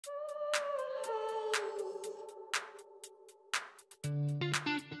Hi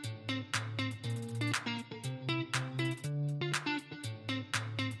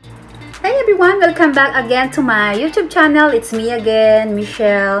everyone! Welcome back again to my YouTube channel. It's me again,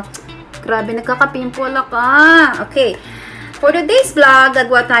 Michelle. Grabe, nagkaka-pimple ako. Okay. For today's vlog,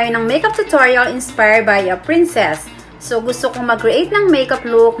 gagawa tayo ng makeup tutorial inspired by a princess. So, gusto kong mag-create ng makeup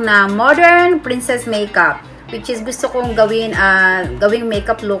look na modern princess makeup. Which is, gusto kong gawing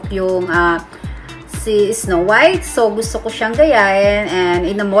makeup look yung si Snow White. So, gusto ko siyang gayahin and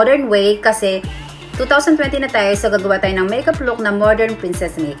in a modern way kasi 2020 na tayo, so gagawa tayo ng makeup look na modern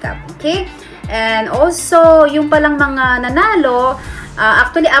princess makeup. Okay? And also, yung palang mga nanalo,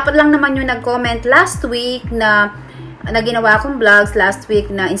 actually, 4 lang naman yung nag-comment last week na ginawa kong vlogs last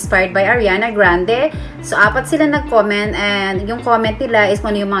week na inspired by Ariana Grande. So, 4 sila nag-comment and yung comment nila is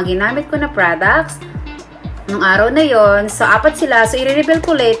kung ano yung mga ginamit ko na products nung araw na yon. So, 4 sila. So, i-reveal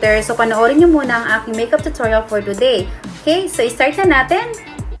ko later. So, panoorin nyo muna ang aking makeup tutorial for today. Okay? So, i-start na natin.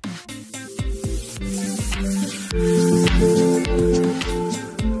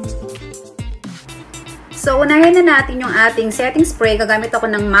 So, unahin na natin yung ating setting spray. Gagamit ako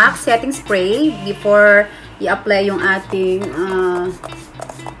ng MAC setting spray before i-apply yung ating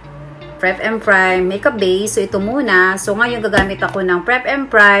Prep and Prime makeup base. So, ito muna. So, ngayon gagamit ako ng Prep and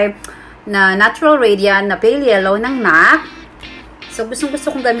Prime na Natural Radiant na Pale Yellow ng MAC. So, gustong-gusto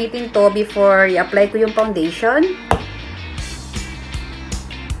kong gamitin to before i-apply ko yung foundation.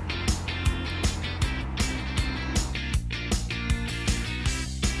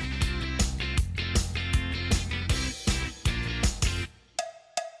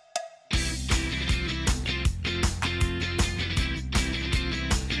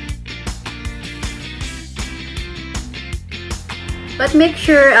 But make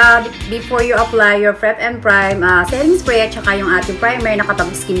sure before you apply your Prep and Prime setting spray at saka yung ating primer,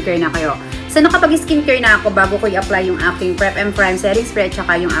 nakapag-skincare na kayo. So, nakapag-skincare na ako bago ko i-apply yung aking Prep and Prime setting spray at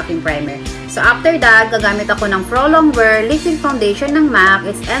saka yung aking primer. So, after that, gagamit ako ng Pro Longwear Liquid Foundation ng MAC.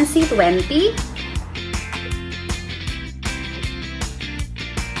 It's NC20.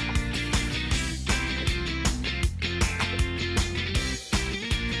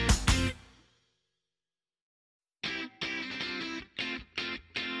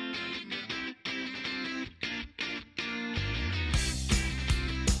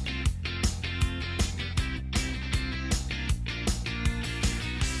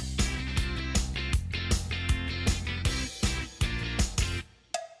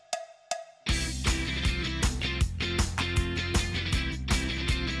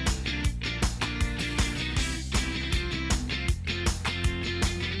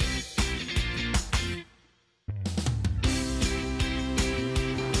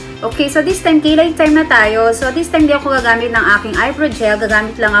 Okay, so this time, kilay time na tayo. So, this time, di ako gagamit ng aking eyebrow gel.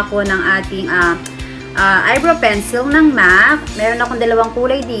 Gagamit lang ako ng ating eyebrow pencil ng MAC. Meron akong 2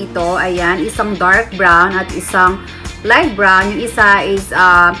 kulay dito. Ayan, isang dark brown at isang light brown. Yung isa is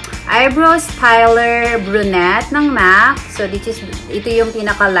eyebrow styler brunette ng MAC. So, ito yung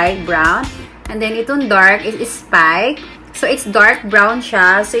pinaka light brown. And then, itong dark is spike. So, it's dark brown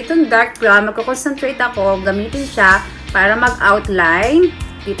siya. So, itong dark brown, magko-concentrate ako. Gamitin siya para mag-outline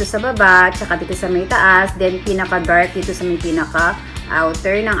dito sa baba, tsaka dito sa may taas, then pinaka-dark dito sa may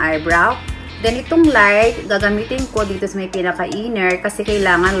pinaka-outer ng eyebrow. Then itong light, gagamitin ko dito sa may pinaka-inner kasi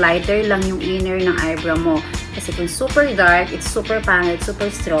kailangan lighter lang yung inner ng eyebrow mo. Kasi kung super dark, it's super pangit, super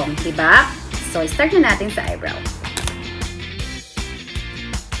strong, diba? So, start na natin sa eyebrow.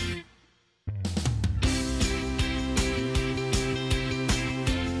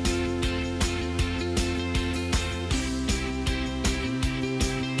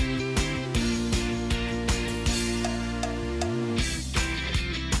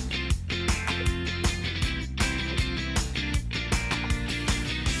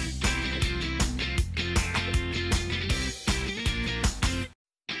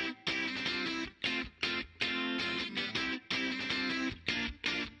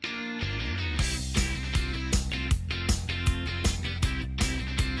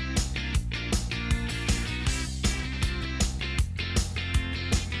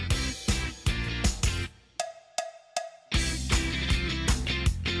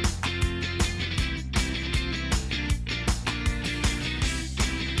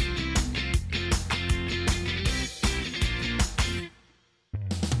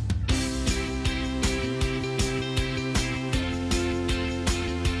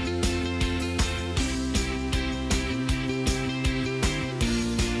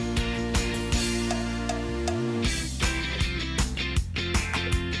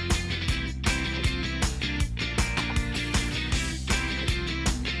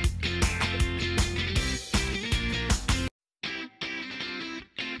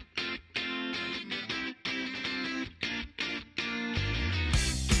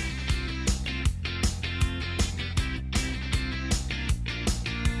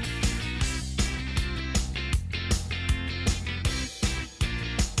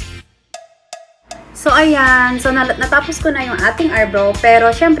 So, ayan. So, natapos ko na yung ating eyebrow.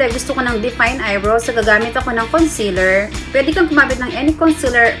 Pero, syempre, gusto ko ng define eyebrow. So, gagamit ako ng concealer. Pwede kang gumamit ng any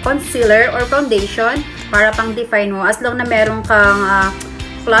concealer or foundation para pang define mo. As long na meron kang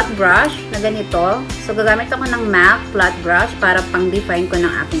flat brush na ganito. So, gagamit ako ng MAC flat brush para pang define ko ng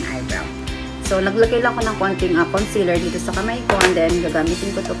aking eyebrow. So, naglagay lang ko ng konting concealer dito sa kamay ko. And then,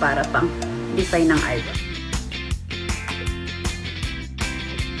 gagamitin ko to para pang define ng eyebrow.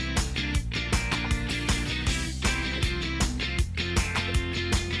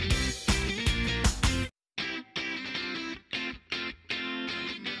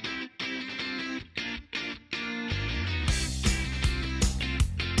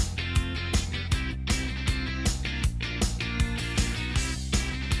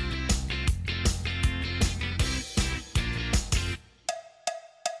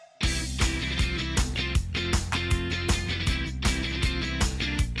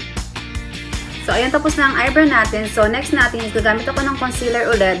 So, ayan, tapos na ang eyebrow natin. So, next natin is gagamit ako ng concealer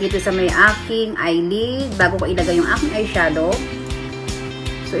ulit dito sa may aking eyelid bago ko ilagay yung aking eyeshadow.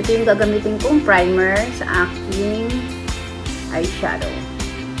 So, ito yung gagamitin kong primer sa aking eyeshadow.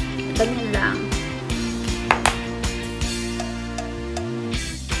 Ganyan lang.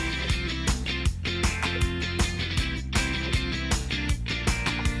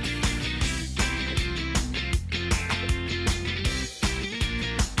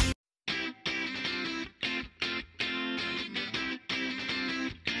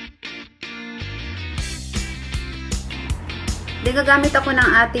 Then, gagamit ako ng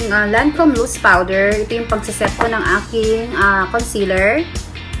ating Lancome Loose Powder. Ito yung pagsaset ko ng aking concealer.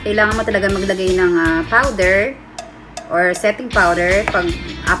 Kailangan mo talaga maglagay ng powder or setting powder pag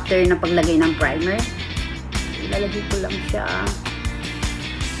after na paglagay ng primer. Ilalagay ko lang siya.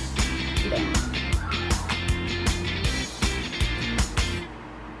 Then,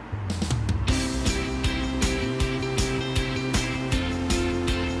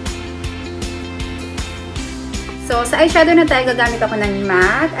 so, sa eyeshadow na tayo, gagamit ako ng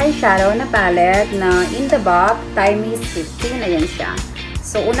matte eyeshadow na palette na In The Buff Time is 15. Ayan siya.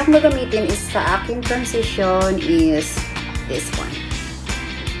 So, una kong gagamitin is sa aking transition is this one.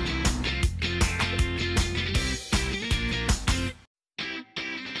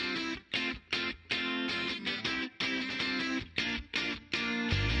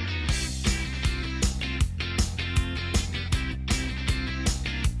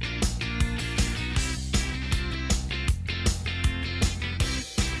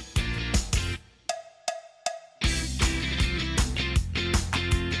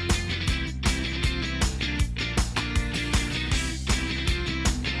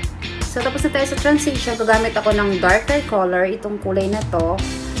 So, tapos na tayo sa transition, gagamit ako ng darker color, itong kulay na to,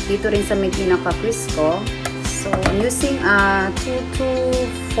 dito rin sa may pinaka-crease ko. So, I'm using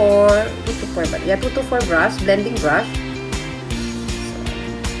 224 brush, blending brush.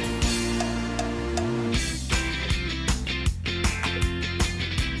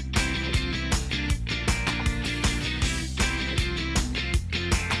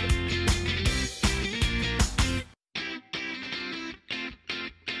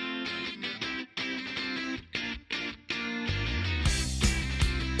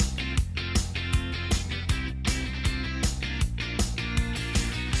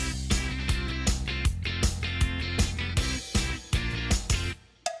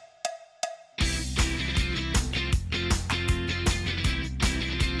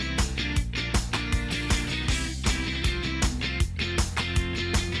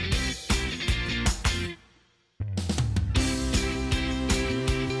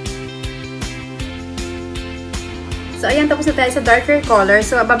 So, ayan, tapos na tayo sa darker color.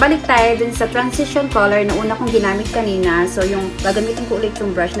 So, babalik tayo dun sa transition color na una kong ginamit kanina. So, yung gagamitin ko ulit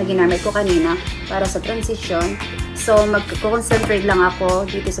yung brush na ginamit ko kanina para sa transition. So, mag-concentrate lang ako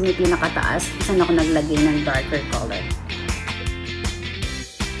dito sa may pinakataas. Saan ako naglagay ng darker color.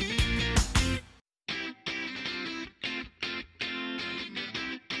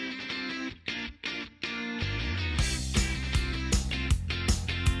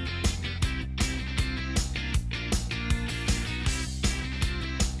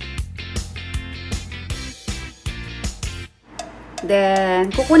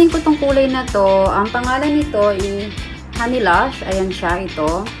 Then, kukunin ko tong kulay na to. Ang pangalan nito ay Honey Lush. Ayan siya,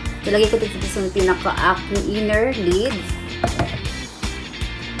 ito. Ilagay ko dito sa pinaka-aking inner lid.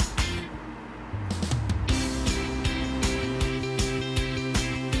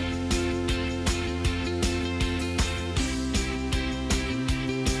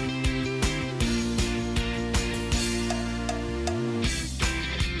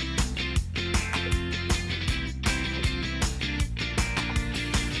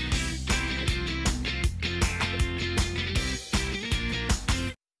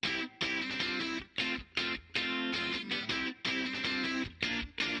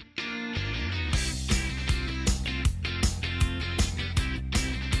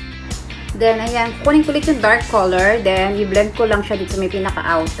 Then, ayan, kukunin ko ulit yung dark color. Then, i-blend ko lang siya dito sa may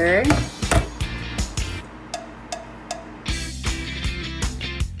pinaka-outer.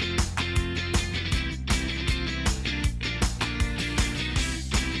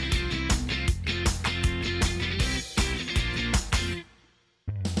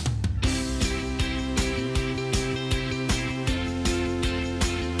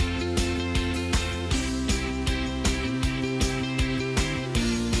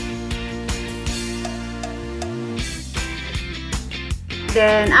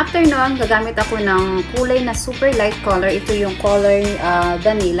 Then, after nun, gagamit ako ng kulay na super light color. Ito yung color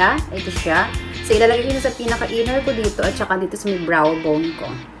vanilla. Ito siya. So, ilalagay ko sa pinaka-inner ko dito at saka dito sa may brow bone ko.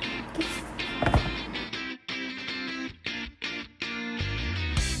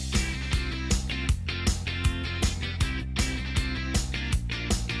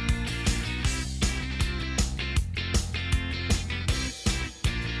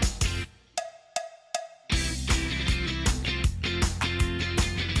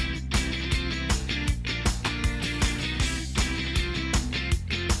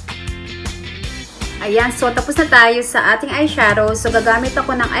 Ayan, so tapos na tayo sa ating eyeshadow. So, gagamit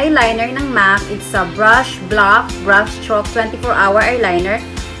ako ng eyeliner ng MAC. It's a Brush Block Brush Stroke 24-hour eyeliner.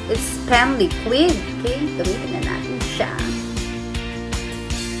 It's pen liquid. Okay, gamitin na natin siya.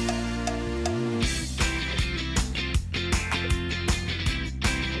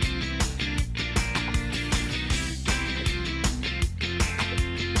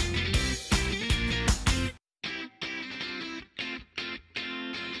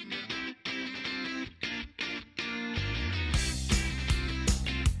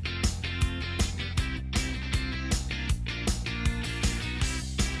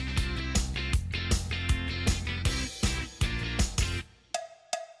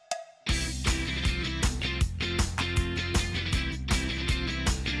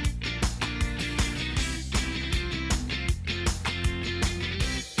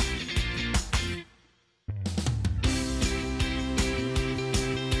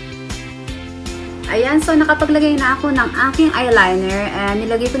 Ayan, so nakapaglagay na ako ng aking eyeliner and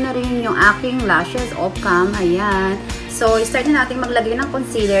nilagay ko na rin yung aking lashes off cam. Ayan. So, start na natin maglagay ng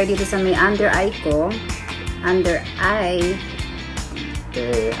concealer dito sa may under eye ko. Under eye.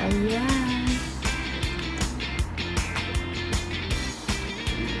 Ayan.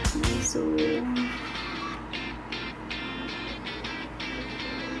 So,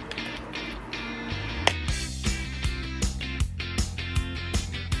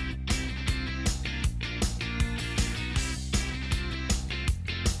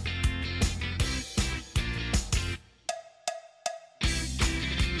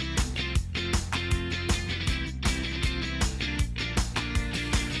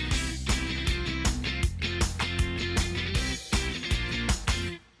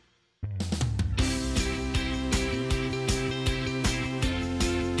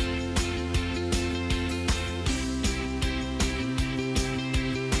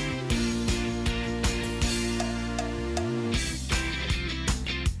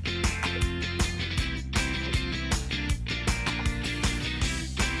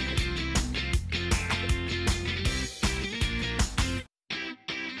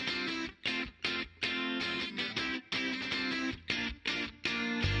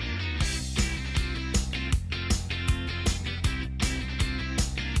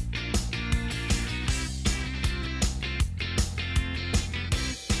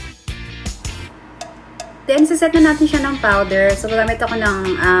 then, saset na natin siya ng powder. So, gagamit ako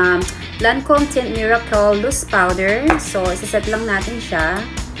ng Lancome Tint Miracle Loose Powder. So, saset lang natin siya.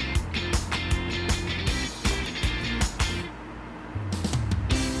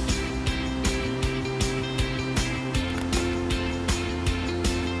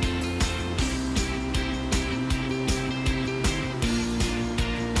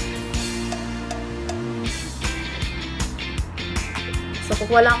 So,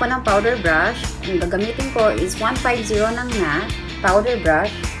 kukuha lang ako ng powder brush. Ang gagamitin ko is 150 ng na powder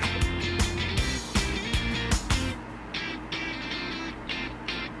brush.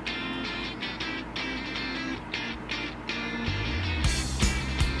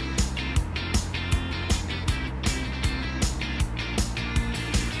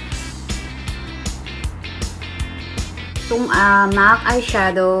 Itong MAC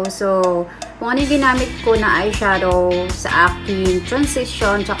eyeshadow. So, kung ano yung ginamit ko na eyeshadow sa aking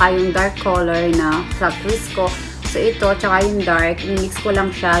transition, tsaka yung dark color na flat twist ko. So, ito, tsaka yung dark, mix ko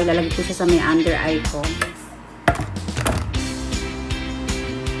lang siya, ilalagay ko siya sa may under eye ko.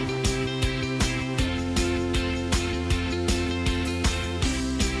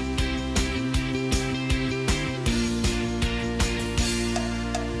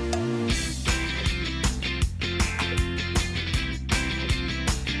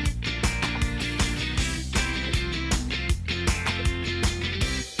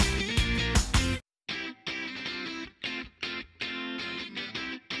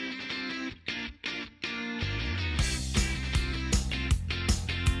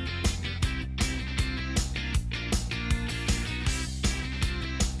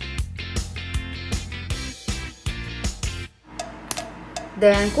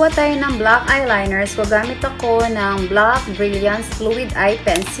 Then, kuha tayo ng black eyeliners. So, gamit ako ng Black Brilliance Fluid Eye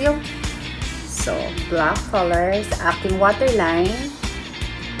Pencil. So, black color sa aking waterline.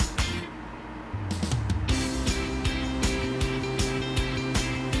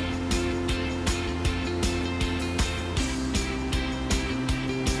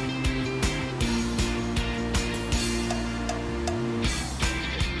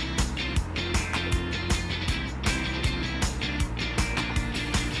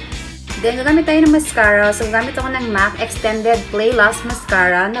 Then, gagamit tayo ng mascara. So, gagamit ako ng MAC Extended Play Last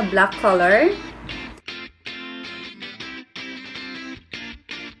Mascara na black color.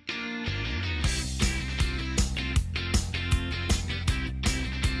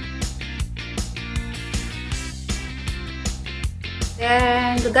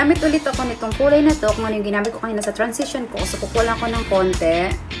 Then, gagamit ulit ako nitong kulay na to kung ano yung ginamit ko kanina sa transition ko. So, kukuha ko ng konti.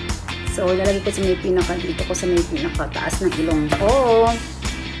 So, lalagay ko sa may pinaka dito ko sa may pinakataas ng ilong ko.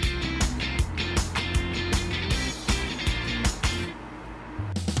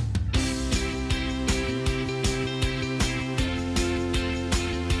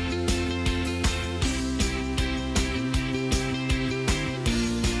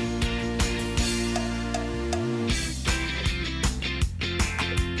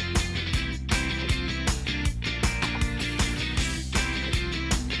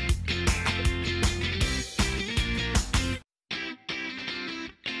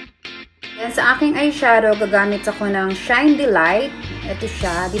 Then, sa aking eyeshadow, gagamit ako ng Shine Delight. Ito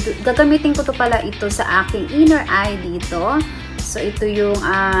siya. Dito, gagamitin ko to pala ito sa aking inner eye dito. So, ito yung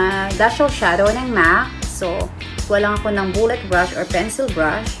Dazzle Shadow ng MAC. So, kuha lang ako ng bullet brush or pencil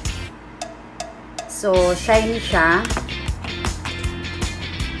brush. So, shiny siya.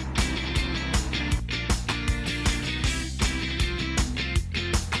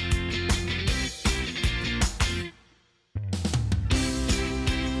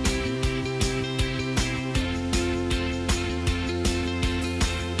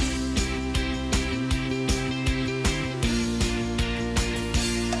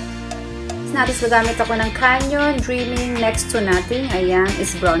 Natin gagamit ako ng Canyon Dreaming Next to Nothing. Ayan,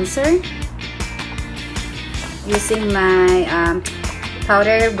 is bronzer. Using my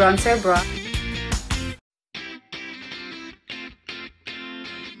powder bronzer brush.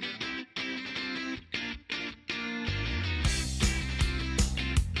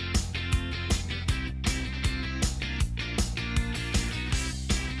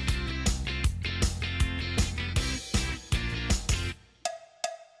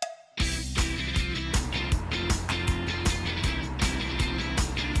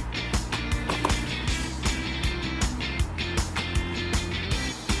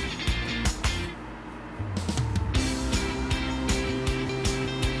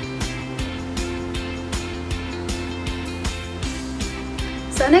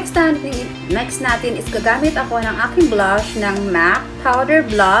 So, next natin is gagamit ako ng aking blush ng MAC Powder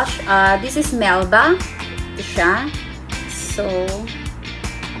Blush. This is Melba. Ito siya. So,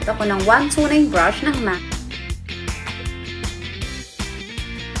 ito ako ng 129 brush ng MAC.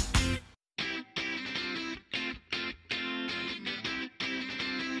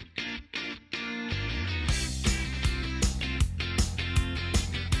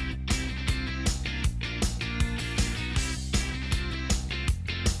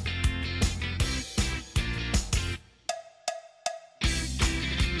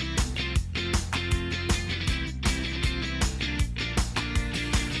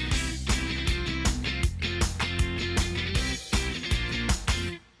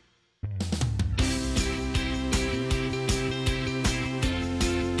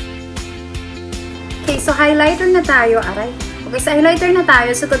 Okay, so highlighter na tayo. Aray. Okay, so highlighter na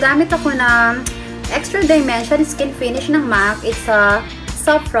tayo. So, gagamit ako ng Extra Dimension Skin Finish ng MAC. It's a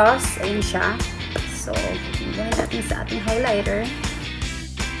Soft Frost. Ayun siya. So, gawin natin sa ating highlighter.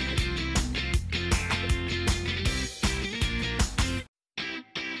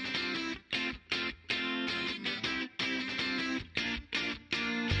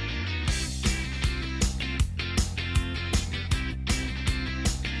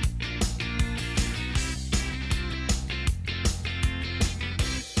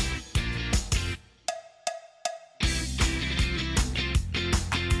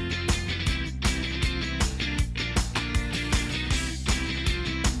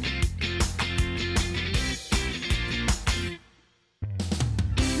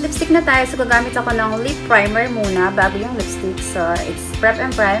 Lipstick na tayo. So, gagamit ako ng lip primer muna bago yung lipstick. So, it's Prep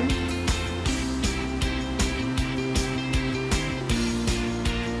and Prime.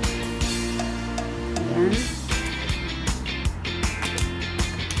 Ayan.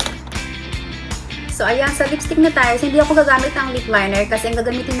 So, So, ayan, sa lipstick na tayo, hindi ako gagamit ng lip liner kasi ang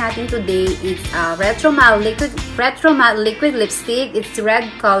gagamitin natin today is Retro Matte Liquid Lipstick. It's red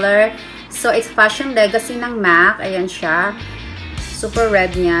color. So, it's Fashion Legacy ng MAC. Ayan siya. Super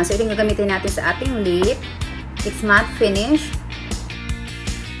red niya. So, ito yung gagamitin natin sa ating lip. It's matte finish.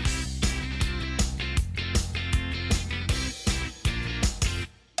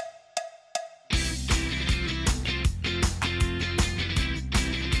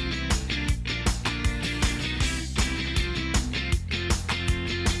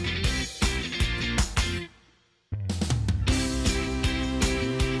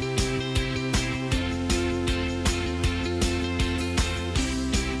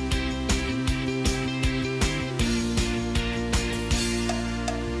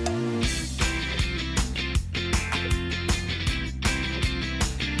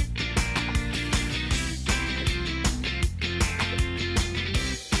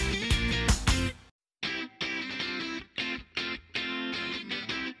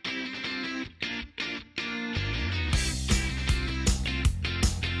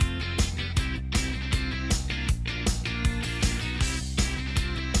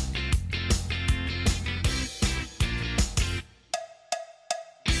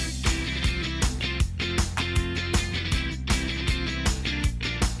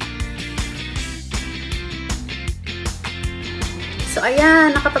 So,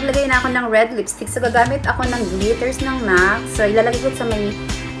 ayan, nakapaglagay na ako ng red lipstick. So, gagamit ako ng glitters ng MAC. So, ilalagay ko sa may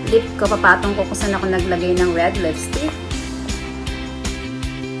lip ko. Papatong ko kung saan ako naglagay ng red lipstick.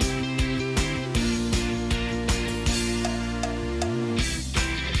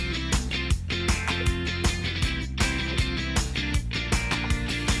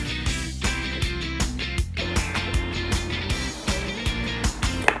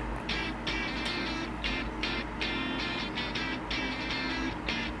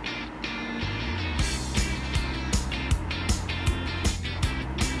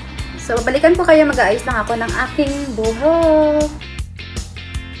 So, balikan ko kayo, mag-aayos lang ako ng aking buhok.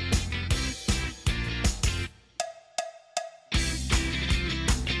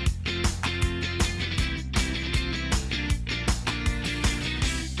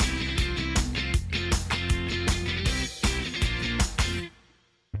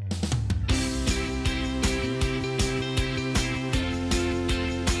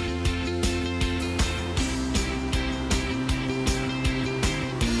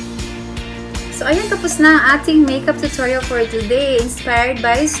 So, ayan, tapos na ang ating makeup tutorial for today. Inspired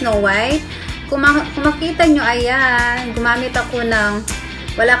by Snow White. Kung makita nyo, ayan, gumamit ako ng,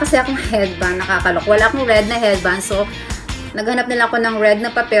 wala kasi akong headband, nakakalok. Wala akong red na headband. So, naghanap nila ako ng red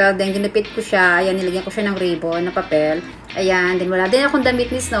na papel. Then, ginupit ko siya. Ayan, nilagyan ko siya ng ribbon na papel. Ayan, then wala din akong damit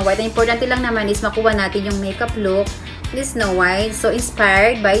ni Snow White. Ang importante lang naman is makuha natin yung makeup look ni Snow White. So,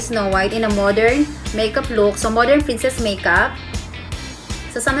 inspired by Snow White in a modern makeup look. So, Modern Princess MakeUp.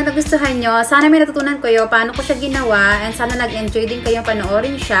 So, sana nagustuhan nyo. Sana may natutunan kayo paano ko siya ginawa. And sana nag-enjoy din kayong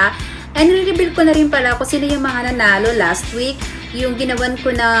panoorin siya. And re-reveal ko na rin pala kung sino yung mga nanalo last week. Yung ginawan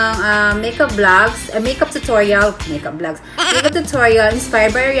ko ng makeup vlogs, makeup tutorial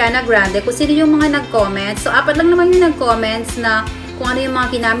inspired by Ariana Grande. Kung sino yung mga nag-comment. So, 4 lang naman yung nag-comments na kung ano yung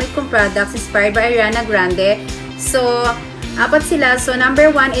mga ginamit kong products inspired by Ariana Grande. So, 4 sila. So, number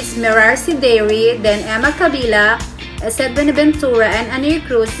 1 is Merarcy Dairy. Then, Emma Kabila, Seth Benaventura, and Anir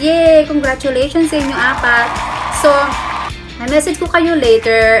Cruz. Yay! Congratulations sa inyo 4. So, message ko kayo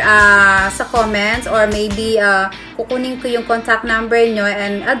later sa comments or maybe kukunin ko yung contact number nyo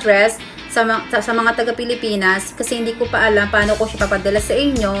and address sa mga taga-Pilipinas kasi hindi ko pa alam paano ko siya papadala sa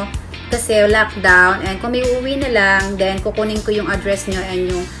inyo kasi lockdown. And kung may uuwi na lang, then kukunin ko yung address nyo and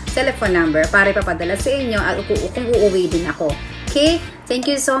yung telephone number para ipapadala sa inyo at kung uuwi din ako. Okay? Thank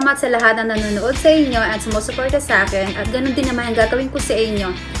you so much sa lahat na nanonood sa inyo at sumusuporta sa akin. At ganun din naman ang gagawin ko sa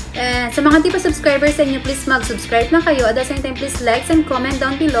inyo. And sa mga di pa subscribers sa inyo, please mag-subscribe na kayo. At the same time, please like and comment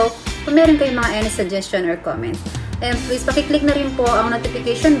down below kung meron kayong mga any suggestion or comment. And please pakiclick na rin po ang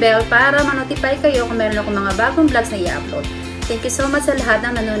notification bell para ma-notify kayo kung meron akong mga bagong vlogs na i-upload. Thank you so much sa lahat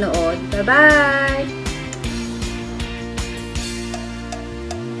ng nanonood. Bye-bye!